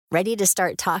Ready to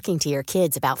start talking to your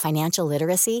kids about financial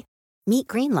literacy? Meet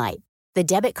Greenlight, the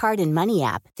debit card and money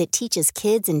app that teaches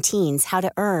kids and teens how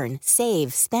to earn,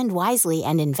 save, spend wisely,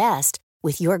 and invest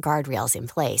with your guardrails in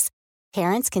place.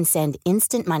 Parents can send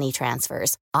instant money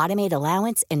transfers, automate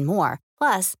allowance, and more.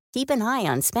 Plus, keep an eye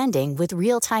on spending with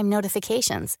real-time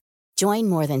notifications. Join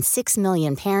more than 6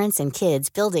 million parents and kids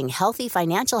building healthy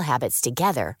financial habits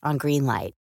together on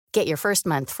Greenlight. Get your first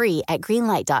month free at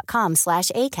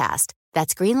greenlight.com/ACAST.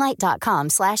 That's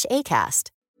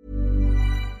greenlight.com/ACAST.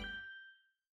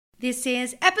 This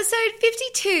is episode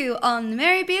 52 on the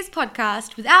Merry Beers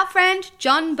podcast with our friend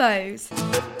John Bowes.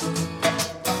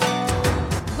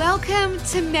 Welcome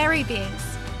to Merry Beers.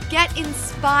 Get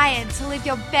inspired to live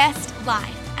your best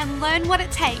life and learn what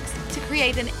it takes to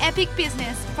create an epic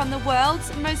business from the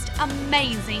world's most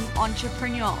amazing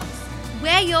entrepreneurs.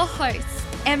 We're your hosts,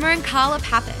 Emma and Carla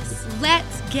Pappas.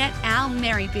 Let's get our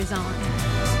Merry Biz on.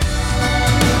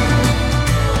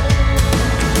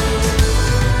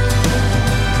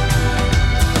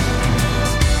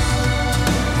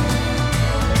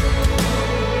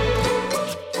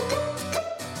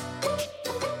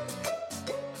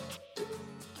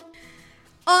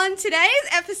 On today's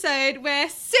episode, we're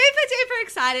super duper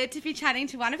excited to be chatting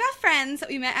to one of our friends that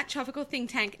we met at Tropical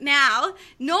Think Tank. Now,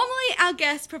 normally our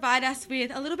guests provide us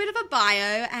with a little bit of a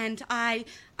bio, and I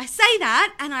say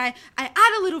that and I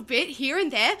add a little bit here and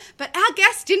there, but our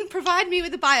guest didn't provide me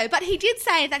with a bio, but he did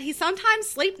say that he sometimes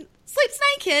sleeps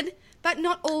naked, but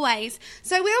not always.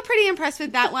 So we were pretty impressed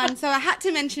with that one, so I had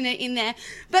to mention it in there.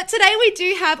 But today we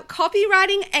do have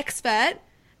copywriting expert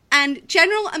and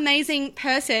general amazing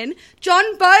person,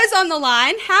 John Bowes, on the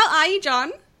line. How are you,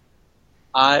 John?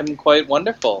 I'm quite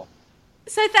wonderful.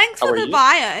 So thanks for the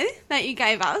bio that you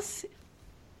gave us.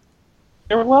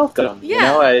 You're welcome. Yeah. You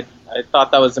know, I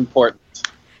thought that was important.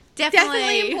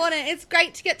 Definitely important. It's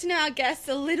great to get to know our guests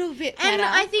a little bit better. And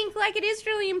I think, it is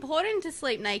really important to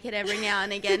sleep naked every now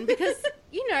and again because,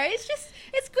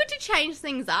 it's good to change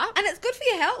things up. And it's good for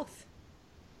your health.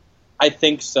 I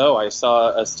think so. I saw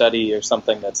a study or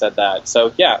something that said that.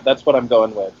 So, yeah, that's what I'm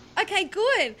going with. Okay,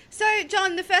 good. So,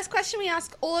 John, the first question we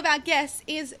ask all of our guests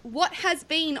is, what has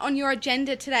been on your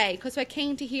agenda today? Because we're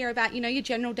keen to hear about, your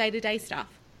general day-to-day stuff.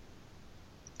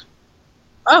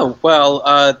 Oh,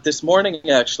 well, this morning,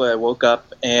 actually, I woke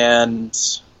up and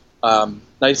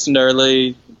nice and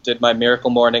early, did my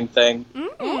miracle morning thing.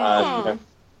 Oh,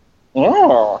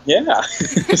 yeah.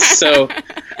 So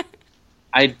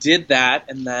I did that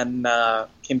and then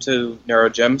came to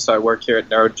NeuroGym. So I work here at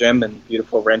NeuroGym in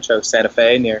beautiful Rancho Santa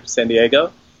Fe near San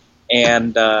Diego.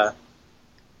 And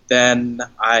then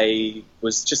I've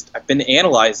been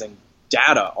analyzing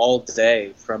data all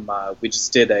day from, we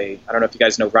just did I don't know if you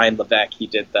guys know Ryan Levesque. He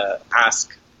did the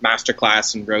Ask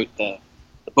Masterclass and wrote the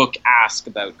book Ask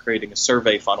about creating a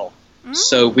survey funnel.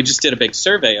 So we just did a big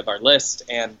survey of our list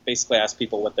and basically asked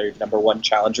people what their number one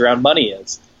challenge around money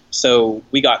is. So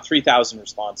we got 3,000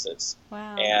 responses.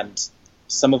 Wow. And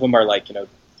some of them are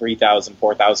 3,000,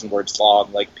 4,000 words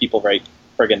long. People write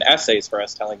friggin' essays for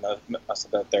us telling us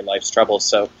about their life's troubles.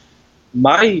 So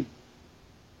my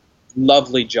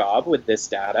lovely job with this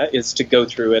data is to go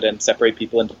through it and separate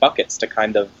people into buckets to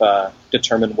kind of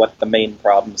determine what the main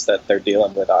problems that they're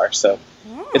dealing with are. So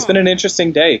It's been an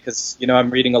interesting day because, I'm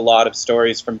reading a lot of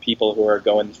stories from people who are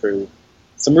going through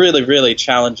some really, really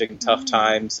challenging, tough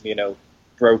times,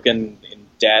 broken in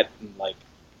debt and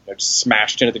just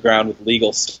smashed into the ground with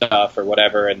legal stuff or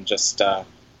whatever, and just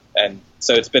and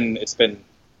so it's been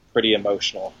pretty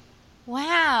emotional.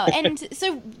 Wow. And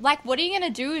so what are you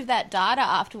going to do with that data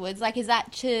afterwards? Is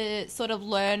that to sort of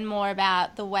learn more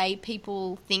about the way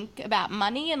people think about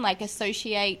money and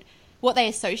associate what they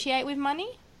associate with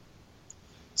money?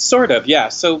 Sort of, yeah.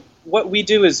 So what we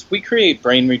do is we create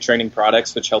brain retraining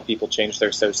products which help people change their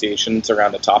associations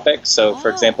around a topic. So, for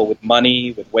example, with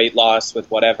money, with weight loss,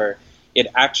 with whatever, it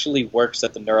actually works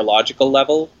at the neurological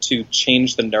level to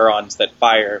change the neurons that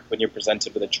fire when you're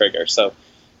presented with a trigger. So,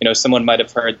 someone might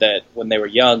have heard that when they were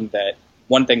young that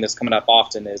one thing that's coming up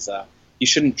often is you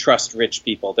shouldn't trust rich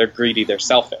people. They're greedy. They're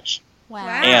selfish. Wow.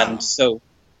 And so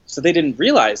they didn't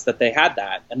realize that they had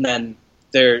that. And then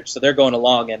they're going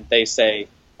along and they say,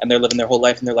 and they're living their whole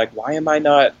life, and they're like, why am I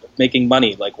not making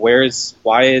money?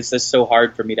 Why is this so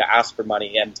hard for me to ask for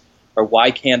money? Or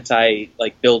why can't I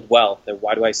build wealth? Or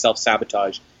why do I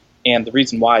self-sabotage? And the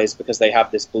reason why is because they have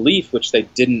this belief which they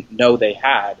didn't know they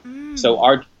had. So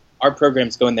our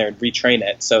programs go in there and retrain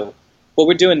it. So what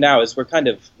we're doing now is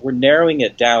we're narrowing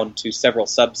it down to several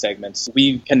subsegments.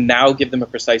 We can now give them a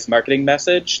precise marketing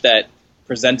message that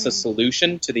presents a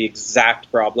solution to the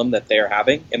exact problem that they're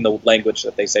having in the language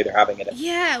that they say they're having it in.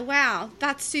 Yeah, wow.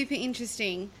 That's super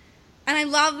interesting. And I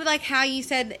love like how you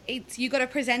said you got to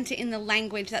present it in the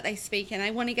language that they speak, and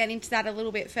I want to get into that a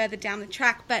little bit further down the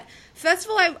track. But first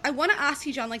of all, I want to ask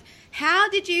you, John, like, how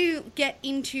did you get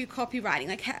into copywriting?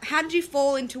 Like, how did you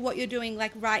fall into what you're doing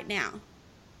like right now?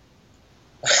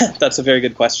 That's a very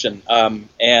good question.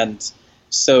 And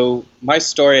so my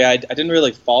story, I didn't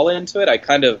really fall into it. I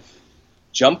kind of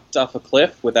jumped off a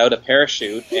cliff without a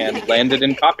parachute and landed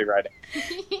in copywriting.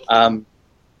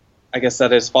 I guess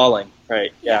that is falling,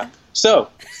 right? Yeah. So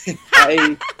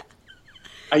I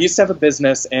used to have a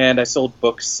business, and I sold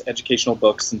books, educational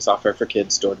books and software for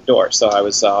kids door to door. So I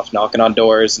was off knocking on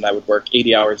doors, and I would work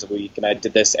 80 hours a week, and I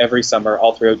did this every summer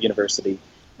all throughout university.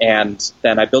 And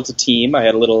then I built a team. I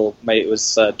had it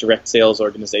was a direct sales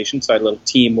organization, so I had a little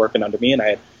team working under me, and I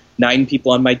had 9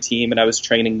 people on my team, and I was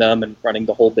training them and running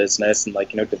the whole business and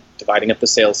dividing up the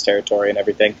sales territory and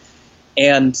everything.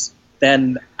 And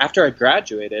then after I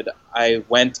graduated, I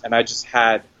went and I just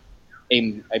had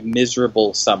a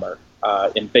miserable summer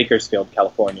in Bakersfield,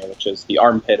 California, which is the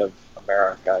armpit of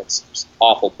America. It's just an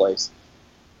awful place.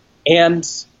 And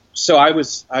so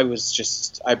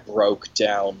I broke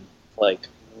down like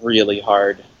really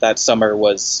hard. That summer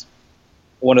was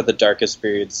one of the darkest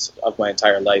periods of my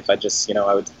entire life. I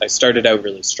started out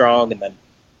really strong, and then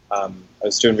I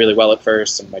was doing really well at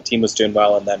first, and my team was doing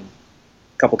well, and then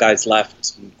a couple guys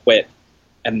left and quit,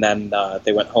 and then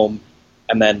they went home,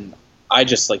 and then I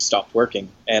just stopped working,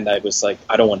 and I was like,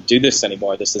 I don't want to do this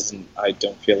anymore. I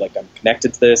don't feel like I'm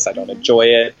connected to this. I don't enjoy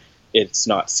it. It's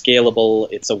not scalable.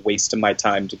 It's a waste of my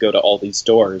time to go to all these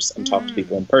doors and talk to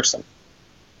people in person.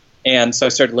 And so I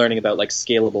started learning about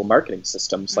scalable marketing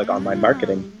systems, online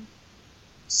marketing.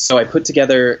 So I put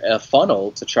together a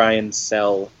funnel to try and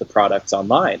sell the products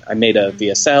online. I made a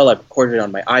VSL. I recorded it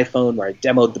on my iPhone where I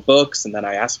demoed the books, and then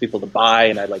I asked people to buy,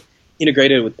 and I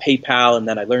integrated it with PayPal, and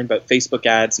then I learned about Facebook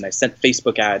ads, and I sent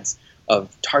Facebook ads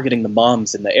of targeting the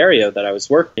moms in the area that I was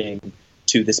working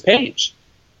to this page.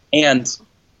 And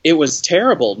it was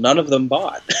terrible. None of them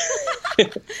bought.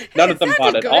 None of them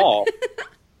bought at all.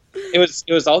 It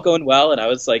was all going well, and I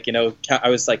was like,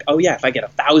 oh yeah, if I get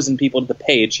 1,000 people to the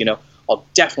page, I'll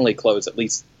definitely close at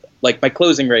least. My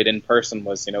closing rate in person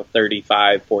was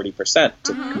 35-40%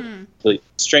 to complete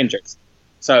strangers.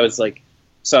 So I was like,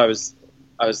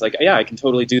 yeah, I can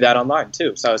totally do that online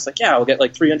too. So I was like, yeah, I'll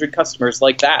get 300 customers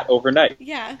like that overnight.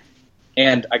 Yeah.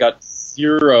 And I got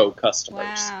 0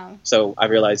 customers. Wow. So I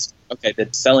realized, okay,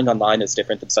 that selling online is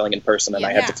different than selling in person, and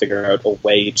I had to figure out a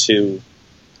way to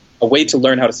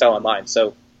learn how to sell online.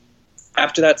 So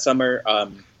after that summer,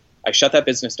 I shut that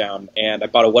business down, and I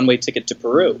bought a one-way ticket to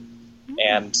Peru.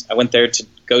 And I went there to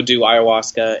go do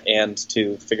ayahuasca and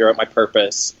to figure out my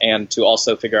purpose and to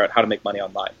also figure out how to make money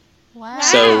online. Wow.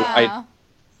 So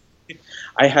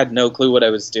I had no clue what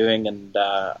I was doing, and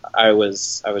I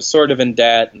was sort of in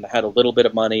debt, and I had a little bit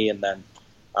of money, and then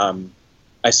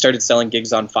I started selling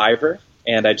gigs on Fiverr,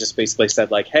 and I just basically said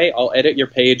hey, I'll edit your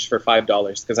page for $5,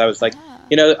 because I was like,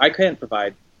 I can't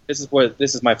provide. This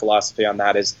is my philosophy on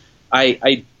that is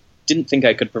I didn't think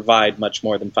I could provide much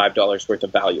more than $5 worth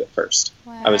of value at first.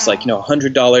 Wow. I was like,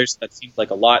 $100, that seemed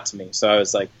like a lot to me. So I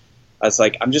was like,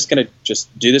 I'm just going to just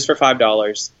do this for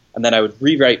 $5. And then I would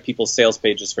rewrite people's sales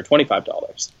pages for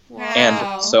 $25. Wow.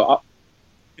 And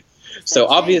so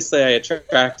obviously I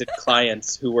attracted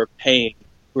clients who were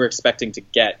expecting to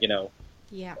get, $1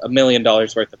 million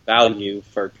worth of value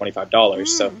for $25.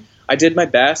 So I did my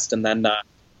best, and then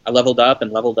I leveled up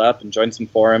and joined some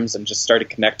forums and just started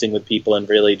connecting with people and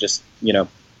really just,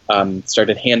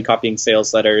 started hand copying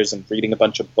sales letters and reading a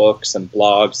bunch of books and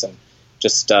blogs and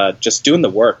just doing the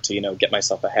work to, get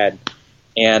myself ahead.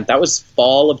 And that was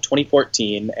fall of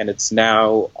 2014, and it's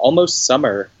now almost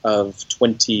summer of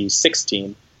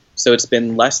 2016. So it's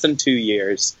been less than 2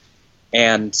 years.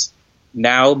 And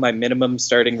now my minimum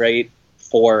starting rate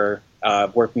for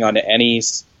working on any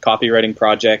copywriting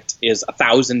project is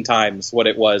 1,000 times what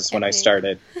it was when I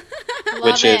started,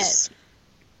 which is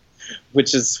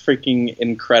freaking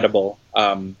incredible.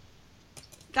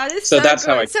 That is so that's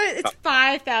good. how I. So it's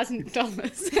 $5,000. Can we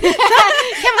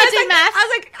do math? I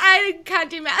was like, I can't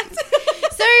do math.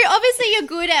 So obviously you're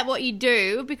good at what you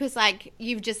do because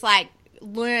you've just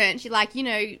learned.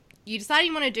 You decide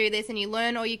you want to do this and you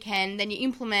learn all you can, then you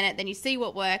implement it, then you see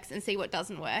what works and see what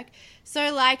doesn't work.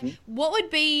 So what would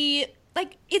be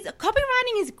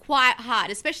copywriting is quite hard,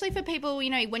 especially for people,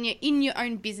 when you're in your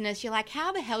own business, you're like,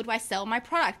 how the hell do I sell my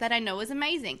product that I know is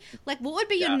amazing? What would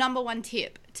be your number one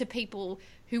tip to people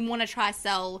who want to try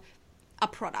sell a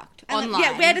product online?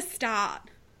 Yeah, where to start?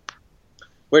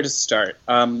 Where to start?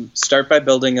 Start by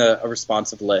building a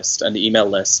responsive list, an email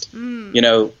list. You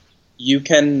know,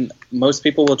 most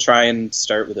people will try and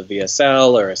start with a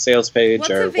VSL or a sales page What's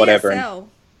or a whatever.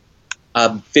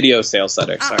 VSL? Video sales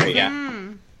letter, sorry,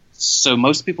 yeah. So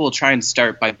most people will try and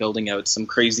start by building out some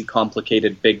crazy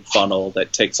complicated big funnel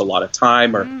that takes a lot of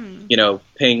time, or, you know,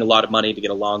 paying a lot of money to get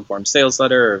a long form sales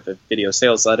letter or a video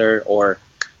sales letter or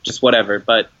just whatever.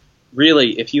 But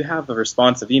really, if you have a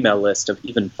responsive email list of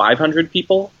even 500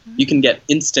 people, you can get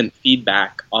instant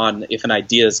feedback on if an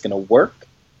idea is going to work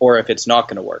or if it's not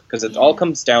going to work, because it all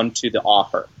comes down to the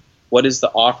offer. What is the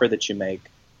offer that you make?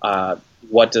 How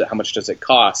much does it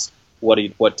cost? What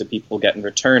do people get in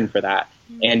return for that?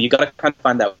 And you got to kind of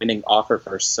find that winning offer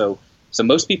first. So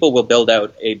most people will build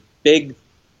out a big,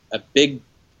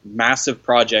 massive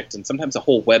project, and sometimes a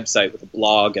whole website with a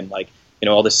blog and, like, you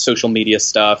know, all this social media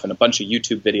stuff and a bunch of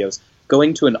YouTube videos,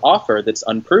 going to an offer that's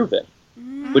unproven,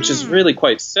 which is really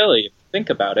quite silly if you think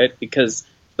about it, because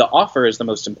the offer is the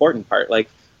most important part. Like,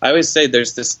 I always say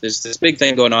there's this big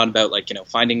thing going on about, like, you know,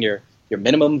 finding your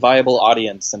minimum viable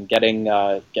audience and getting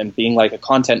and being like a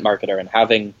content marketer and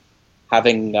having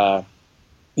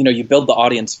you know, you build the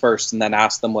audience first and then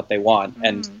ask them what they want.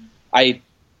 And I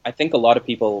think a lot of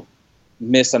people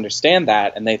misunderstand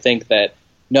that, and they think that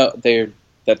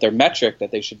their metric that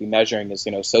they should be measuring is,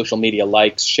 you know, social media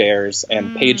likes, shares,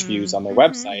 and page views on their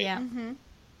website. Yeah.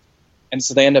 And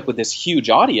so they end up with this huge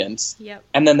audience,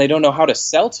 and then they don't know how to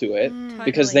sell to it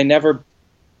because they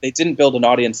didn't build an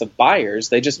audience of buyers.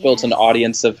 They just built an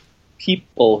audience of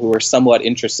people who are somewhat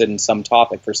interested in some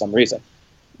topic for some reason.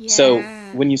 So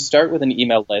when you start with an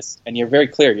email list and you're very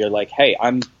clear, you're like, hey,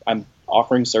 I'm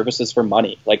offering services for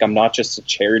money. Like, I'm not just a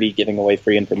charity giving away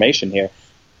free information here.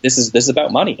 This is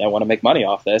about money. I want to make money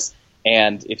off this.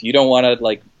 And if you don't want to,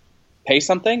 like, pay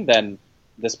something, then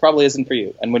this probably isn't for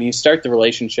you. And when you start the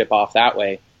relationship off that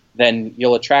way, then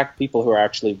you'll attract people who are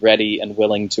actually ready and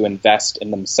willing to invest in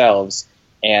themselves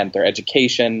and their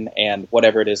education and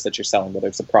whatever it is that you're selling, whether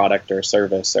it's a product or a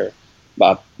service or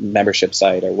a membership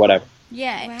site or whatever.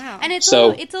 Yeah. Wow. And it's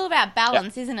all about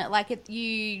balance, isn't it? Like,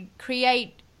 you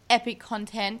create epic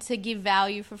content to give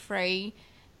value for free,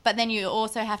 but then you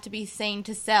also have to be seen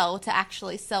to sell, to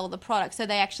actually sell the product, so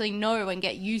they actually know and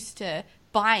get used to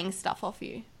buying stuff off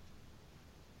you.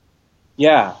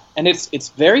 Yeah, and it's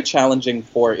very challenging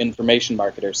for information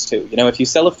marketers too. You know, if you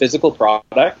sell a physical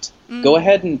product, go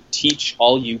ahead and teach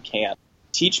all you can.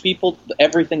 Teach people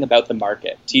everything about the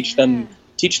market. Teach them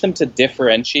to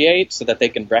differentiate so that they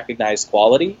can recognize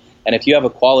quality. And if you have a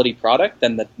quality product,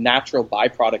 then the natural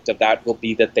byproduct of that will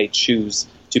be that they choose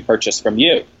to purchase from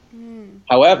you.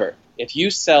 However, if you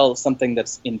sell something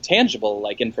that's intangible,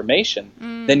 like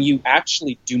information, then you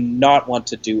actually do not want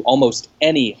to do almost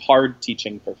any hard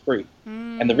teaching for free.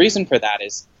 And the reason for that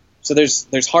is, so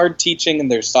there's hard teaching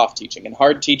and there's soft teaching. And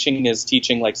hard teaching is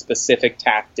teaching, like, specific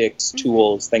tactics,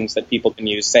 tools, things that people can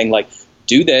use, saying, like,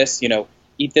 do this, you know,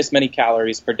 eat this many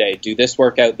calories per day, do this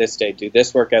workout this day, do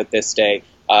this workout this day,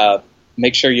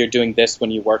 make sure you're doing this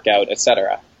when you work out,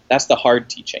 etc. That's the hard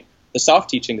teaching. The soft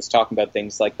teaching is talking about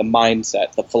things like the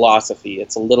mindset, the philosophy.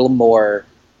 It's a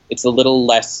little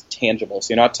less tangible.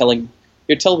 So you're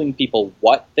telling people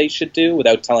what they should do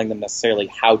without telling them necessarily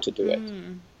how to do it.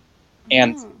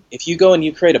 And if you go and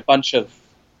you create a bunch of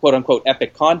quote unquote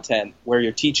epic content where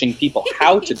you're teaching people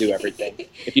how to do everything,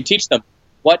 if you teach them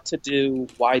what to do,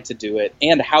 why to do it,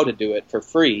 and how to do it for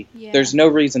free, there's no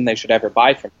reason they should ever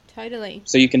buy from you. Totally.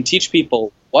 So you can teach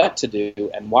people what to do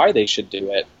and why they should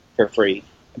do it for free,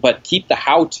 but keep the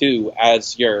how-to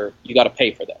as you got to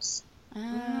pay for this.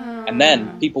 And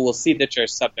then people will see that you're a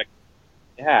subject.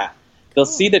 Yeah. They'll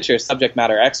see that you're a subject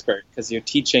matter expert because you're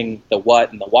teaching the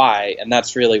what and the why, and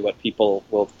that's really what people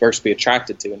will first be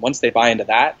attracted to. And once they buy into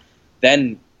that,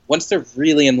 then once they're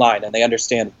really in line and they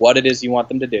understand what it is you want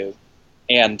them to do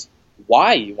and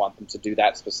why you want them to do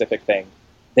that specific thing,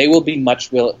 they will be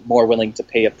much more willing to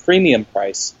pay a premium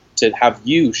price to have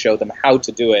you show them how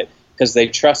to do it, because they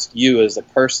trust you as a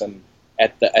person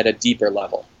at a deeper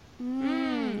level.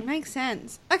 Makes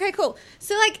sense. Okay, cool.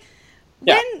 So, like,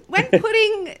 when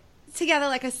putting together,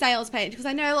 like, a sales page, because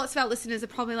I know lots of our listeners are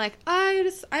probably like, I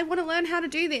want to learn how to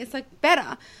do this, like,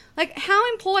 better. Like,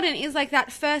 how important is, like,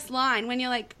 that first line when you're,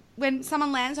 like, when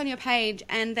someone lands on your page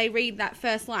and they read that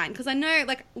first line? Because I know,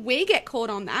 like, we get caught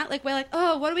on that. Like, we're like,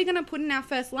 oh, what are we going to put in our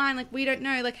first line? Like, we don't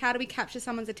know. Like, how do we capture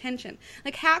someone's attention?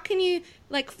 Like, how can you,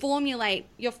 like, formulate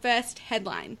your first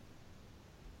headline?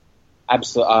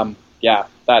 Absolutely. Yeah,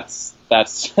 that's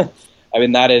I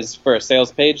mean, that is, for a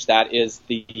sales page, that is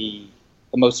the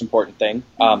most important thing.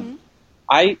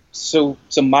 So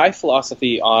my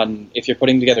philosophy on, if you're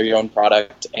putting together your own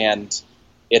product and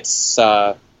it's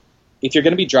if you're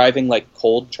going to be driving like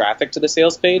cold traffic to the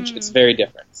sales page, it's very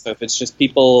different. So if it's just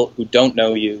people who don't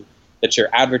know you that you're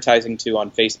advertising to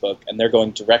on Facebook and they're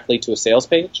going directly to a sales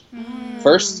page,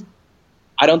 first,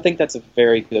 I don't think that's a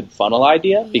very good funnel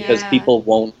idea because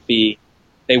people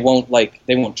they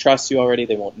won't trust you already,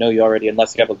 they won't know you already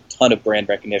unless you have a ton of brand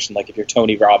recognition. Like if you're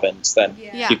Tony Robbins, then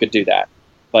you could do that.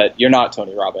 But you're not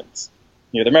Tony Robbins.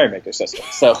 You're the Merrymaker sister.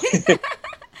 So,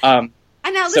 and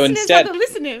our so listeners instead, are the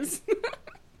listeners.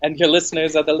 and your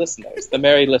listeners are the listeners, the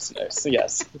merry listeners.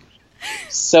 Yes.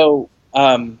 So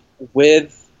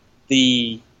with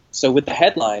the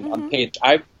headline on the page,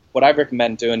 what I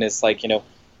recommend doing is like,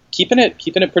 keeping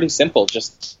it pretty simple,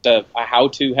 just a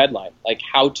how-to headline, like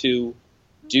how to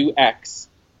do X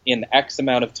in X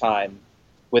amount of time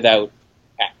without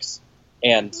X.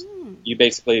 And you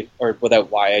basically, or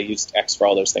without Y, I used X for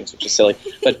all those things, which is silly.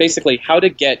 But basically, how to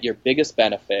get your biggest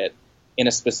benefit in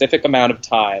a specific amount of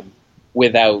time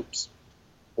without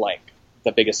blank,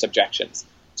 the biggest objections.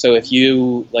 So if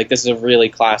you, like, this is a really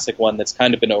classic one that's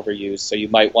kind of been overused, so you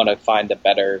might want to find a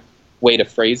better way to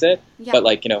phrase it. Yeah. But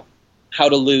like, how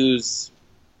to lose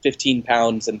 15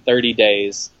 pounds in 30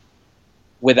 days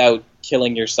without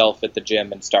killing yourself at the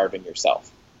gym and starving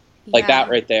yourself. Like that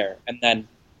right there. And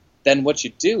then what you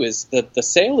do is the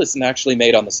sale isn't actually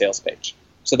made on the sales page.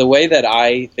 So the way that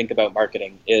I think about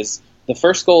marketing is the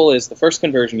first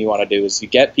conversion you want to do is you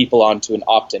get people onto an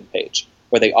opt-in page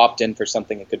where they opt in for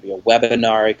something. It could be a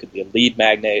webinar, it could be a lead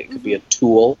magnet, it could be a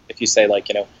tool. If you say like,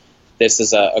 this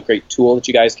is a great tool that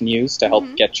you guys can use to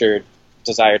help get your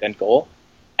desired end goal.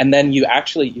 And then you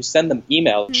send them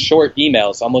emails, short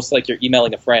emails, almost like you're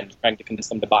emailing a friend trying to convince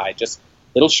them to buy. Just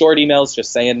little short emails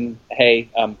just saying, hey,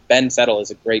 Ben Settle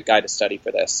is a great guy to study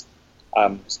for this.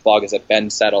 His blog is at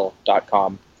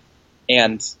bensettle.com.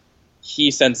 And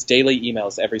he sends daily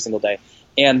emails every single day.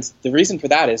 And the reason for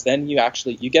that is then you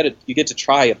get to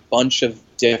try a bunch of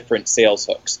different sales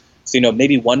hooks. So,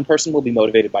 maybe one person will be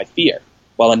motivated by fear,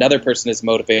 while another person is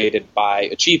motivated by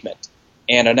achievement.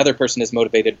 And another person is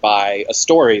motivated by a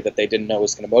story that they didn't know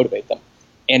was going to motivate them.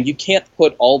 And you can't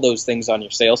put all those things on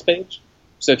your sales page.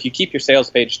 So if you keep your sales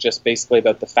page just basically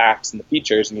about the facts and the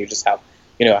features, and you just have,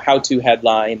 a how-to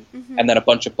headline and then a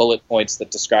bunch of bullet points that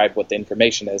describe what the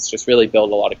information is, just really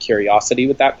build a lot of curiosity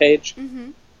with that page.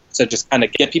 So just kind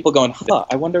of get people going,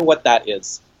 I wonder what that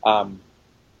is.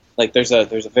 Like there's a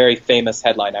very famous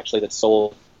headline actually that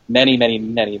sold many, many,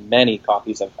 many, many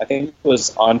copies of, I think it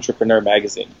was Entrepreneur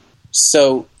Magazine.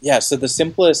 So the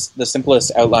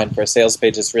simplest outline for a sales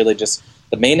page is really just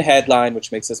the main headline,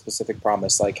 which makes a specific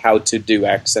promise, like how to do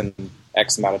X in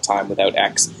X amount of time without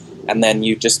X. And then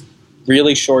you just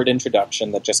really short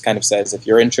introduction that just kind of says, if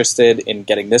you're interested in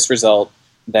getting this result,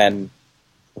 then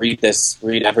read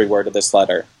every word of this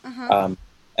letter. And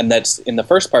that's in the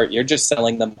first part, you're just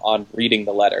selling them on reading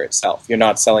the letter itself. You're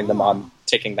not selling them on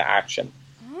taking the action.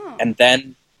 And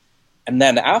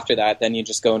then after that, then you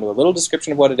just go into a little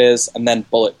description of what it is, and then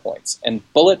bullet points. And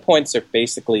bullet points are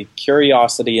basically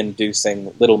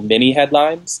curiosity-inducing little mini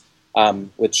headlines,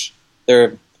 which there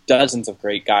are dozens of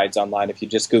great guides online. If you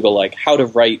just Google, like, how to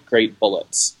write great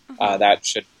bullets, that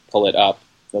should pull it up.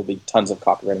 There'll be tons of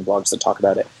copywriting blogs that talk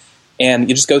about it. And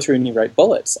you just go through and you write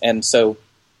bullets. And so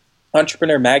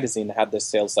Entrepreneur Magazine had this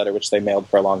sales letter, which they mailed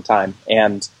for a long time.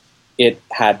 And it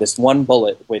had this one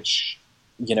bullet, which,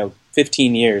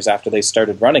 15 years after they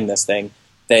started running this thing,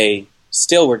 they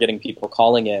still were getting people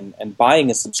calling in and buying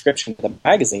a subscription to the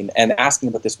magazine and asking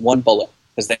about this one bullet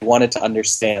because they wanted to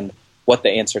understand what the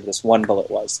answer to this one bullet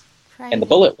was. Crazy. And the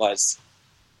bullet was,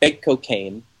 fake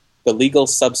cocaine, the legal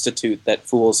substitute that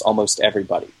fools almost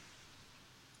everybody.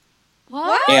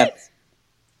 What? And,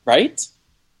 right?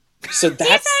 So that's...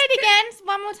 Can you say it again?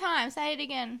 One more time. Say it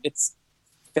again. It's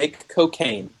fake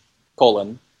cocaine,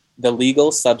 the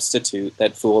legal substitute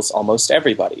that fools almost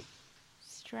everybody.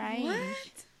 Strange.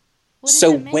 What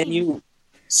So when you,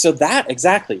 so that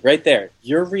exactly right there,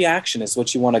 your reaction is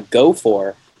what you want to go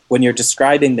for when you're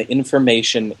describing the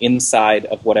information inside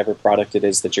of whatever product it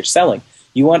is that you're selling.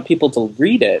 You want people to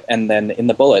read it, and then in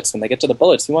the bullets, when they get to the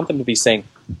bullets, you want them to be saying,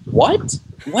 "What?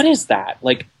 What is that?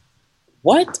 Like,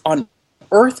 what on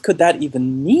earth could that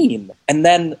even mean?" And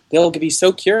then they'll be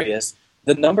so curious.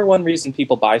 The number one reason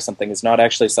people buy something is not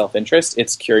actually self-interest,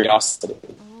 it's curiosity.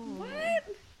 What?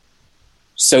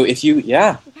 So if you,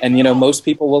 and most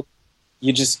people will,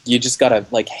 you just gotta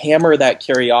like hammer that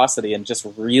curiosity and just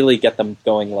really get them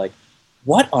going like,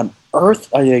 what on earth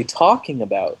are they talking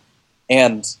about?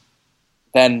 And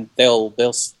then they'll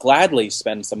gladly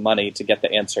spend some money to get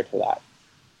the answer to that.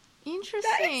 Interesting.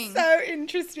 That is so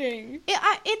interesting.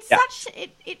 It's such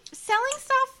selling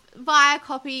stuff via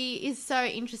copy is so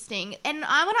interesting. And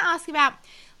I want to ask about,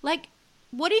 like,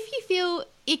 what if you feel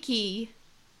icky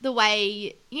the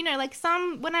way, you know, like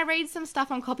when I read some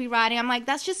stuff on copywriting, I'm like,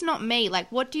 that's just not me.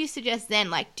 Like, what do you suggest then?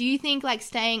 Like, do you think like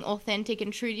staying authentic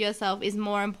and true to yourself is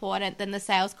more important than the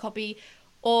sales copy,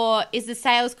 or is the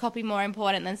sales copy more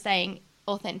important than staying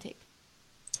authentic?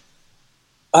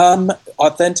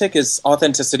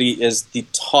 Authenticity is the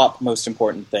top most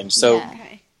important thing. So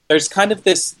there's kind of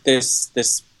this,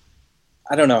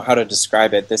 I don't know how to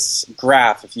describe it, this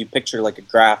graph, if you picture like a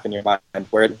graph in your mind,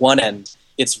 where at one end,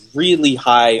 it's really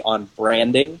high on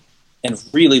branding and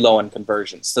really low on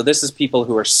conversions. So this is people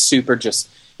who are super just,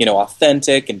 you know,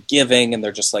 authentic and giving, and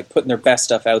they're just like putting their best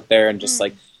stuff out there and just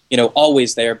like, you know,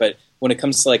 always there. But when it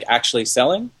comes to like actually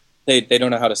selling, they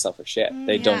don't know how to sell for shit.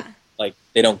 They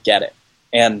don't get it.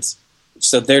 And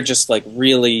so they're just like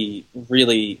really,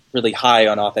 really, really high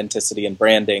on authenticity and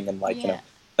branding and like, you know,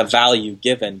 the value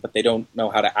given, but they don't know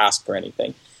how to ask for anything.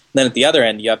 And then at the other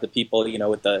end, you have the people, you know,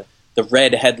 with the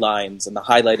red headlines and the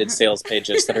highlighted sales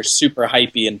pages that are super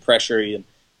hypey and pressury. And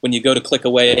when you go to click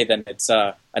away, then it's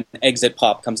an exit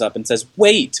pop comes up and says,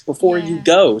 wait, before you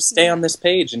go, stay on this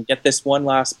page and get this one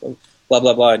last blah,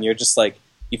 blah, blah. And you're just like,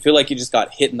 you feel like you just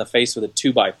got hit in the face with a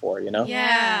 2x4, you know?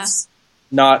 Yeah. It's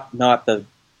not the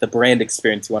brand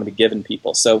experience you want to be giving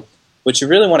people. So what you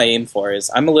really want to aim for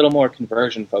is, I'm a little more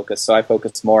conversion focused, so I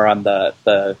focus more on the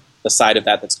side of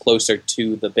that that's closer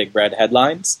to the big red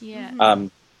headlines. Yeah.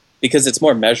 Because it's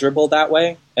more measurable that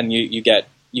way, and you get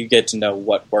to know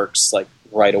what works like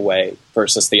right away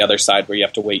versus the other side where you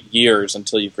have to wait years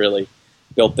until you've really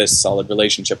built this solid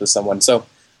relationship with someone. So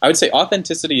I would say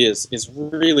authenticity is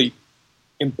really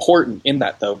important in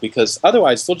that, though, because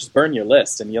otherwise they'll just burn your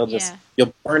list, and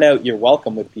you'll burn out your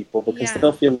welcome with people because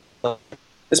they'll feel like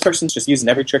this person's just using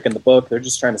every trick in the book. They're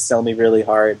just trying to sell me really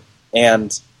hard,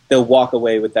 and they'll walk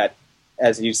away with that,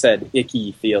 as you said,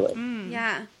 icky feeling.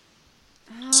 Yeah.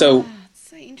 So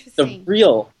so interesting.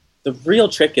 The real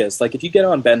trick is, like, if you get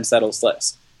on Ben Settle's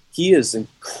list, he is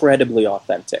incredibly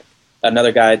authentic.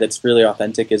 Another guy that's really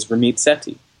authentic is Ramit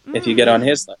Sethi, if you get on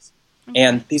his list.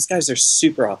 And these guys are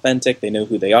super authentic. They know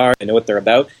who they are. They know what they're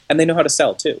about. And they know how to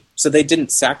sell, too. So they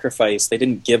didn't sacrifice. They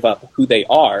didn't give up who they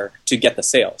are to get the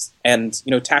sales. And,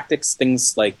 you know, tactics,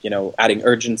 things like, you know, adding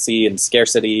urgency and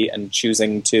scarcity and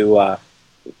choosing to,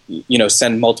 you know,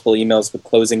 send multiple emails with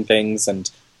closing things and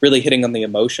really hitting on the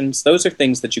emotions. Those are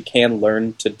things that you can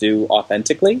learn to do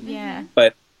authentically. Yeah.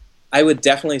 But I would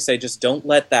definitely say just don't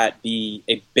let that be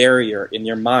a barrier in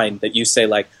your mind that you say,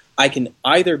 like, I can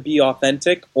either be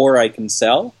authentic or I can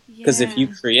sell. Because if you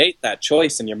create that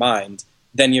choice in your mind,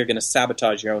 then you're going to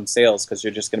sabotage your own sales because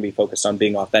you're just going to be focused on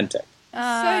being authentic.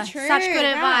 So true. Such good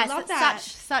advice. I love that.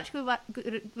 Such good I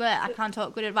can't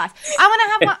talk. Good advice. I want to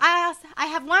have one. I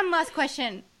have one last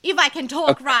question, if I can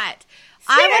talk right.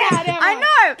 I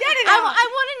know. Get it out. I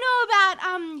want to know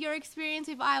about your experience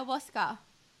with ayahuasca.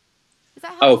 Is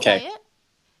that how you say it?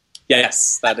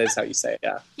 Yes, that is how you say it.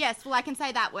 Yeah. Yes. Well, I can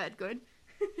say that word. Good.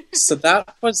 So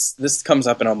this comes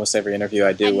up in almost every interview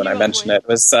I do when I mention it.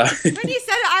 Was when you said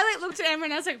it, I looked at Amber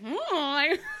and I was like,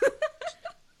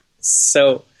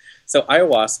 So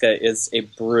ayahuasca is a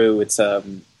brew. It's a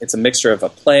mixture of a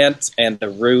plant and a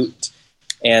root,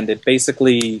 and it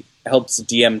basically helps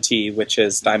DMT, which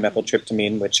is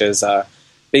dimethyltryptamine, which is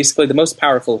basically the most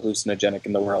powerful hallucinogenic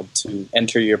in the world, to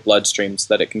enter your bloodstream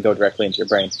so that it can go directly into your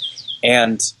brain.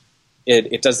 And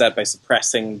it does that by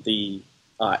suppressing the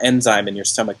enzyme in your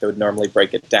stomach that would normally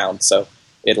break it down. So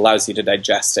it allows you to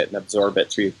digest it and absorb it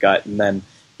through your gut. And then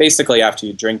basically after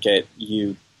you drink it,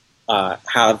 you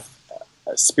have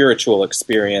a spiritual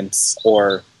experience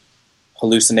or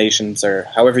hallucinations, or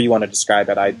however you want to describe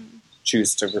it. I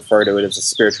choose to refer to it as a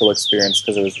spiritual experience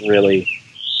because it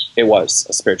was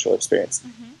a spiritual experience.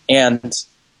 And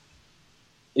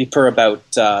for about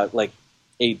like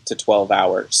 8 to 12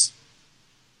 hours.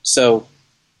 So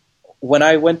when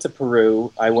I went to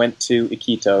Peru, I went to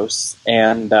Iquitos,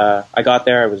 and I got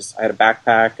there. I had a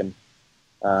backpack and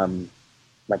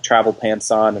my travel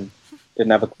pants on, and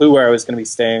didn't have a clue where I was going to be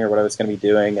staying or what I was going to be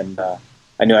doing. And I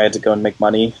knew I had to go and make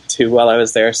money too while I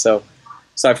was there. So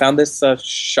I found this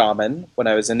shaman when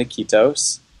I was in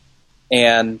Iquitos,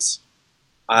 and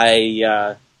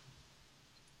I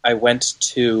went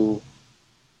to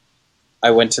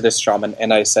this shaman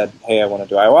and I said, "Hey, I want to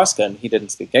do ayahuasca," and he didn't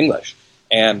speak English.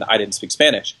 And I didn't speak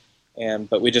Spanish,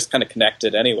 but we just kind of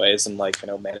connected anyways, and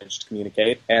managed to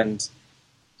communicate. And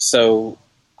so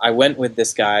I went with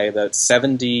this guy that's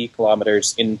 70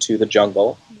 kilometers into the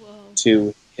jungle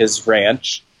to his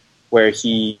ranch, where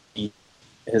his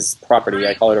property,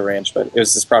 I call it a ranch, but it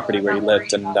was his property where he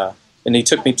lived, and And he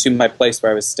took me to my place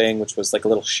where I was staying, which was like a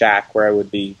little shack where I would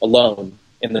be alone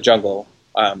in the jungle,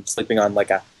 sleeping on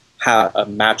like a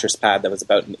mattress pad that was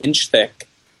about an inch thick,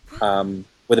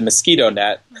 with a mosquito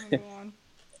net,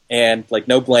 and like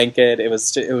no blanket. It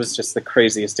was just the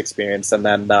craziest experience. And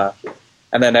then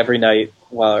every night,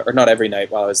 or not every night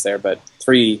while I was there, but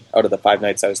 3 out of the 5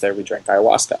 nights I was there, we drank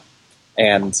ayahuasca,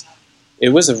 and it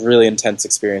was a really intense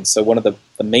experience. So one of the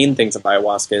main things of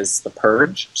ayahuasca is the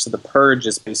purge. So the purge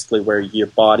is basically where your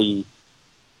body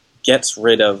gets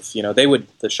rid of,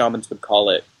 the shamans would call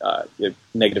it your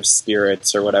negative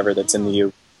spirits or whatever that's in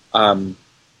you.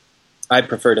 I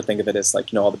prefer to think of it as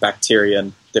like, all the bacteria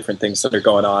and different things that are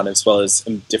going on, as well as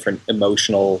different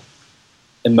emotional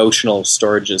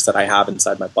storages that I have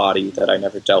inside my body that I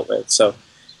never dealt with. So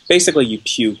basically you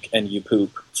puke and you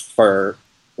poop for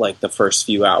like the first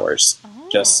few hours,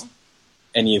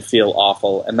 and you feel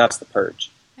awful, and that's the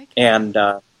purge. Okay. And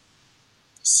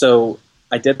so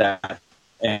I did that,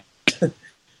 and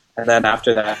then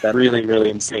after that, really, really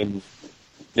insane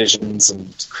visions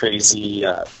and crazy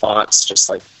thoughts, just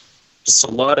a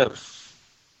lot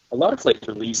of like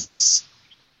release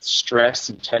stress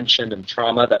and tension and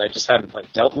trauma that I just hadn't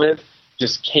like dealt with,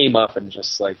 just came up and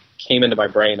just like came into my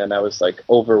brain, and I was like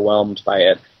overwhelmed by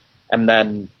it. And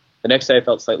then the next day I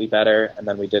felt slightly better, and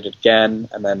then we did it again,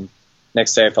 and then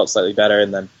next day I felt slightly better,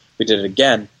 and then we did it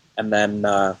again. And then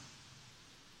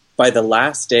by the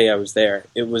last day I was there,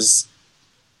 it was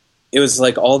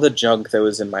like all the junk that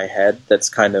was in my head that's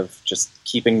kind of just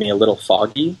keeping me a little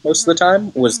foggy most of the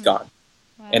time was gone.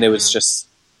 Wow. And it was just,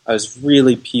 I was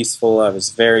really peaceful. I was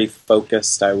very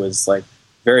focused. I was like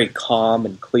very calm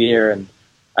and clear. And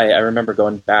I remember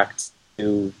going back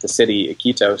to the city,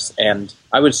 Iquitos, and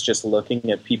I was just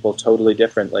looking at people totally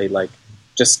differently, like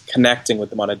just connecting with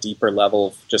them on a deeper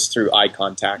level just through eye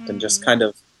contact, and just kind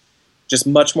of just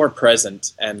much more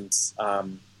present. And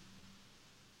so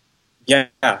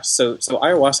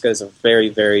ayahuasca is a very,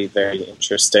 very, very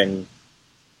interesting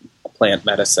plant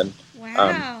medicine.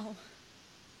 Wow.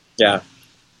 Yeah.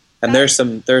 And there's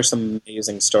some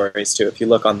amazing stories too. If you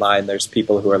look online, there's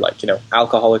people who are like,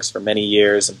 alcoholics for many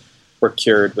years and were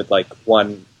cured with like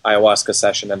one ayahuasca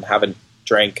session and haven't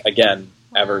drank again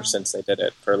ever since they did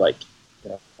it for like,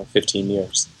 15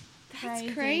 years.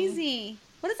 That's crazy.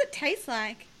 What does it taste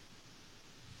like?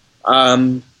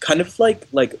 Kind of like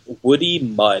woody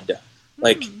mud.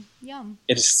 Like yum.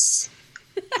 It's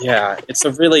it's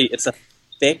a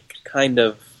thick kind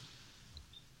of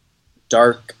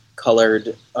dark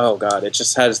colored. Oh god, it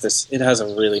has a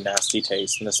really nasty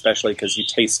taste, and especially because you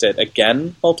taste it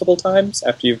again multiple times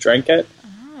after you've drank it.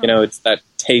 It's that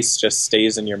taste just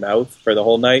stays in your mouth for the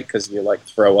whole night because you like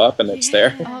throw up and it's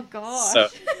there. Oh gosh. So,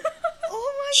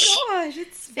 oh my gosh,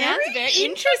 it sounds very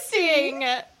interesting.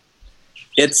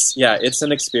 It's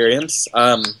an experience.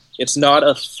 It's not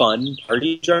a fun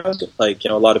party drug. Like,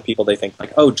 a lot of people, they think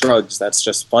like, oh, drugs, that's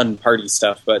just fun party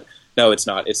stuff. But no, it's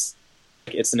not. It's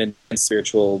an intense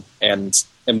spiritual and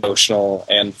emotional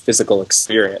and physical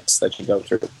experience that you go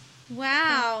through.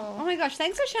 Wow. Oh my gosh,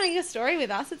 thanks for sharing your story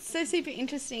with us. It's so super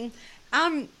interesting.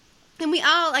 And we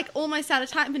are like almost out of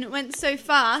time, and it went so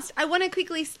fast. I want to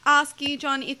quickly ask you,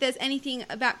 John, if there's anything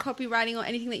about copywriting or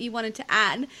anything that you wanted to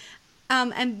add.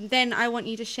 And then I want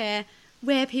you to share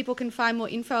where people can find more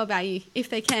info about you, if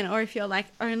they can, or if you're like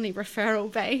only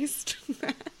referral based.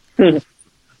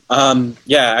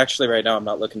 Actually right now I'm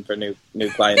not looking for new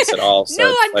clients at all. So no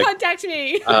one contact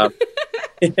me.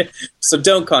 So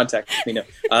don't contact me. No.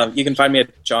 You can find me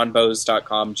at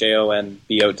johnbowes.com, JONBOWES.com.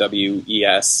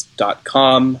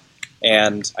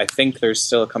 And I think there's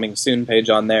still a coming soon page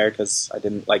on there because I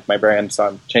didn't like my brand, so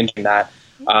I'm changing that.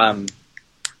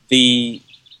 The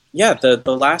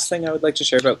last thing I would like to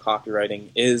share about copywriting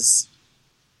is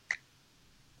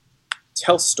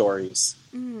tell stories.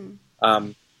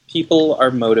 People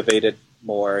are motivated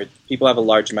more. People have a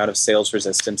large amount of sales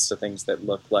resistance to things that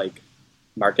look like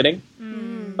marketing,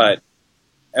 but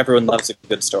everyone loves a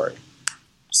good story.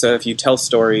 So if you tell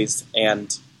stories,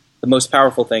 and the most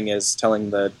powerful thing is telling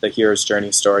the hero's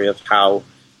journey story of how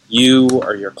you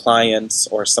or your clients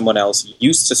or someone else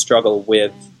used to struggle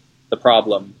with the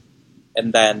problem,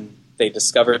 and then they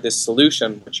discovered this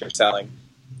solution which you're selling,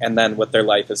 and then what their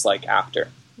life is like after.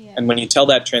 Yeah. And when you tell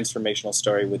that transformational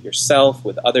story with yourself,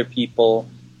 with other people,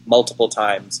 multiple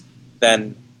times,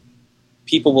 then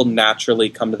people will naturally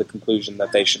come to the conclusion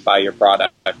that they should buy your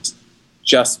product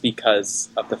just because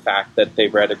of the fact that they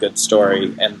read a good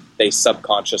story and they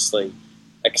subconsciously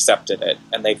accepted it,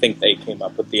 and they think they came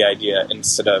up with the idea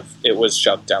instead of it was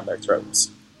shoved down their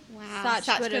throats. Wow.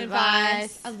 Such good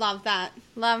advice. I love that.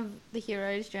 Love the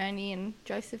hero's journey and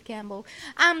Joseph Campbell.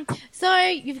 So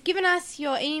you've given us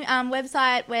your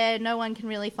website where no one can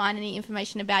really find any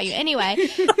information about you anyway.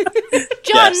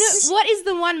 John, Yes. what is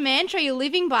the one mantra you're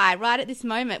living by right at this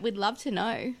moment? We'd love to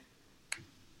know.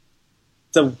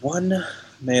 The one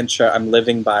mantra I'm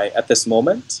living by at this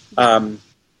moment.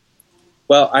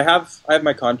 Well, I have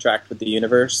my contract with the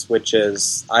universe, which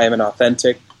is I am an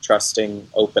authentic, trusting,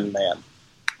 open man,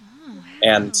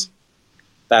 and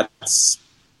that's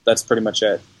pretty much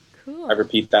it. Cool. I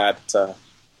repeat that.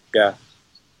 Yeah.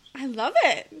 I love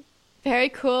it. Very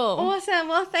cool. Awesome.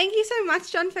 Well, thank you so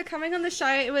much, John, for coming on the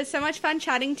show. It was so much fun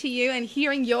chatting to you and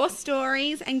hearing your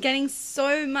stories and getting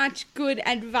so much good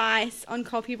advice on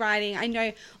copywriting. I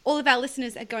know all of our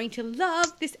listeners are going to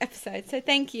love this episode, so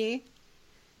thank you.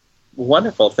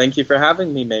 Wonderful. Thank you for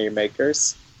having me, Merry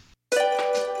Makers.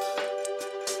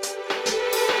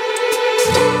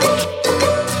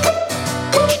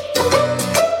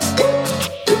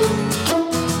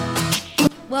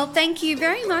 Well, thank you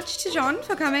very much to John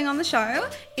for coming on the show.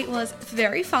 It was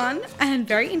very fun and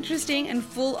very interesting and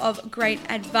full of great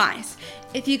advice.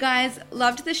 If you guys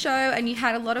loved the show and you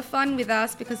had a lot of fun with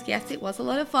us, because yes, it was a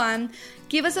lot of fun,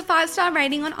 give us a 5-star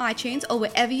rating on iTunes or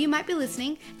wherever you might be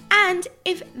listening. And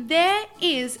if there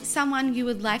is someone you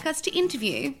would like us to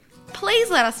interview,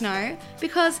 please let us know,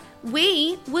 because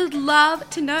we would love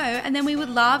to know, and then we would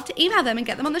love to email them and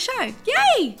get them on the show.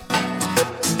 Yay!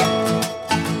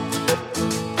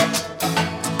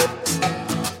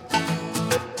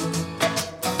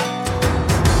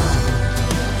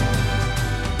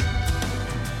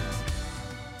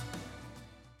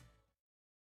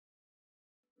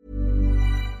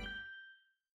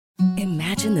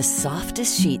 Imagine the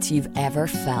softest sheets you've ever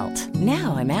felt.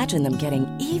 Now imagine them getting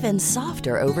even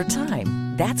softer over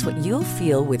time. That's what you'll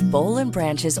feel with Boll &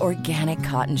 Branch's organic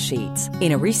cotton sheets.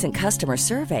 In a recent customer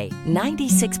survey,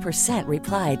 96%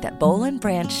 replied that Boll &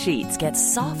 Branch sheets get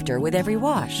softer with every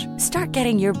wash. Start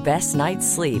getting your best night's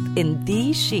sleep in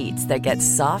these sheets that get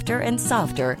softer and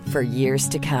softer for years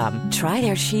to come. Try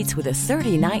their sheets with a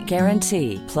 30-night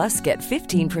guarantee. Plus, get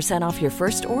 15% off your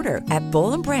first order at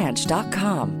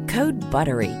bollandbranch.com. Code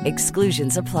BUTTERY.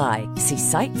 Exclusions apply. See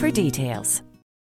site for details.